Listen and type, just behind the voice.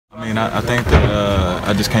I mean, I think that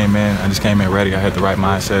I just came in ready. I had the right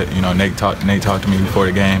mindset. You know, Nate talked to me before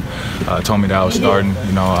the game, told me that I was starting.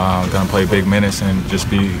 You know, gonna play big minutes and just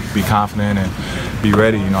be confident and be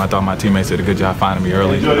ready. You know, I thought my teammates did a good job finding me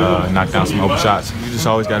early, knocked down some open shots. You just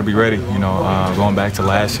always got to be ready. You know, going back to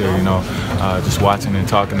last year, you know, just watching and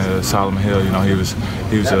talking to Solomon Hill. You know, he was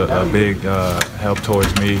a big help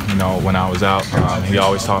towards me. You know, when I was out, he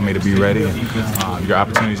always taught me to be ready. Your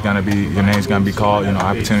opportunity's gonna be, your name's gonna be called. You know,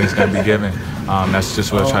 opportunity's gonna be given. That's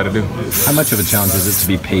just what I try to do. How much of a challenge is it to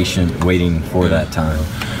be patient, waiting for that time?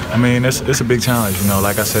 I mean, it's a big challenge. You know,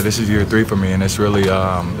 like I said, this is year 3 for me, and it's really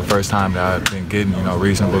the first time that I've been getting, you know,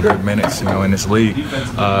 reasonable good minutes, you know, in this league.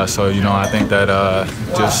 So, you know, I think that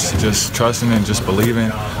just trusting and just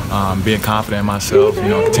believing, being confident in myself, you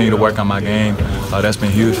know, continue to work on my game. That's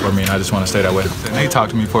been huge for me, and I just want to stay that way. And he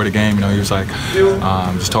talked to me before the game. You know, he was like,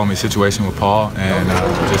 just told me the situation with Paul, and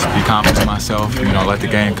just be confident in myself. You know, let the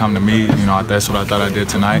game come to me. You know, that's what I thought I did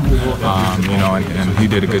tonight. You know, and he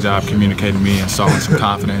did a good job communicating me, installing some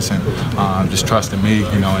confidence, and just trusting me.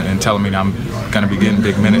 You know, and telling me that I'm going to be getting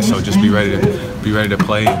big minutes. So just be ready to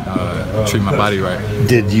play, treat my body right.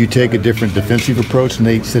 Did you take a different defensive approach?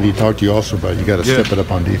 Nate said he talked to you also about you got to step it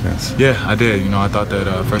up on defense. Yeah, I did. You know, I thought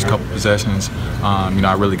that first couple possessions, you know,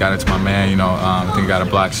 I really got into my man. You know, I think I got a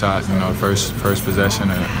block shot. You know, first possession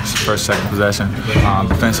and second possession.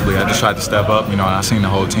 Defensively, I just tried to step up. You know, and I seen the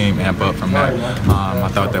whole team amp up from that. I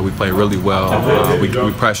thought that we played really well. We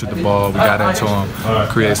pressured the ball. We got into them,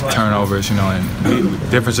 created some turnovers. You know, and the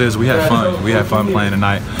difference is we had fun. We had fun playing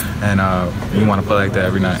tonight, and we want to play like that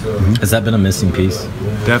every night. Has that been a missing piece?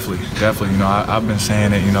 Definitely. You know, I've been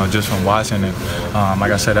saying it, you know, just from watching it.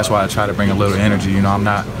 Like I said, that's why I try to bring a little energy. You know, I'm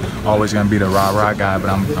not always going to be the rah-rah guy, but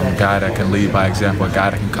I'm a guy that can lead by example, a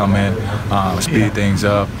guy that can come in, speed things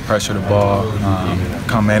up, pressure the ball,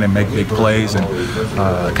 come in and make big plays, and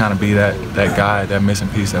kind of be that guy, that missing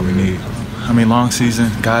piece that we need. I mean, long season,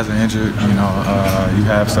 guys are injured, you know, you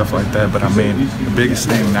have stuff like that. But I mean, the biggest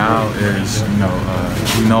thing now is, you know,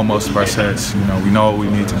 we know most of our sets, you know, we know what we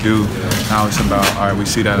need to do. Now it's about, all right, we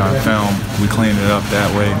see that on film, we clean it up that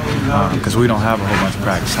way, because we don't have a whole bunch of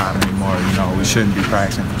practice time anymore. You know, we shouldn't be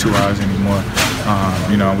practicing for 2 hours anymore.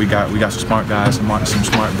 You know, we got some smart guys, some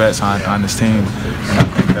smart vets on this team, and I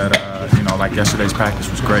think that, you know, like yesterday's practice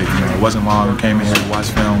was great. You know, it wasn't long. We came in here,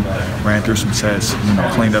 watched film, ran through some sets, you know,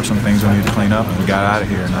 cleaned up some things we needed to clean up, and we got out of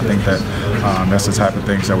here. And I think that that's the type of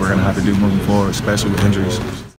things that we're going to have to do moving forward, especially with injuries.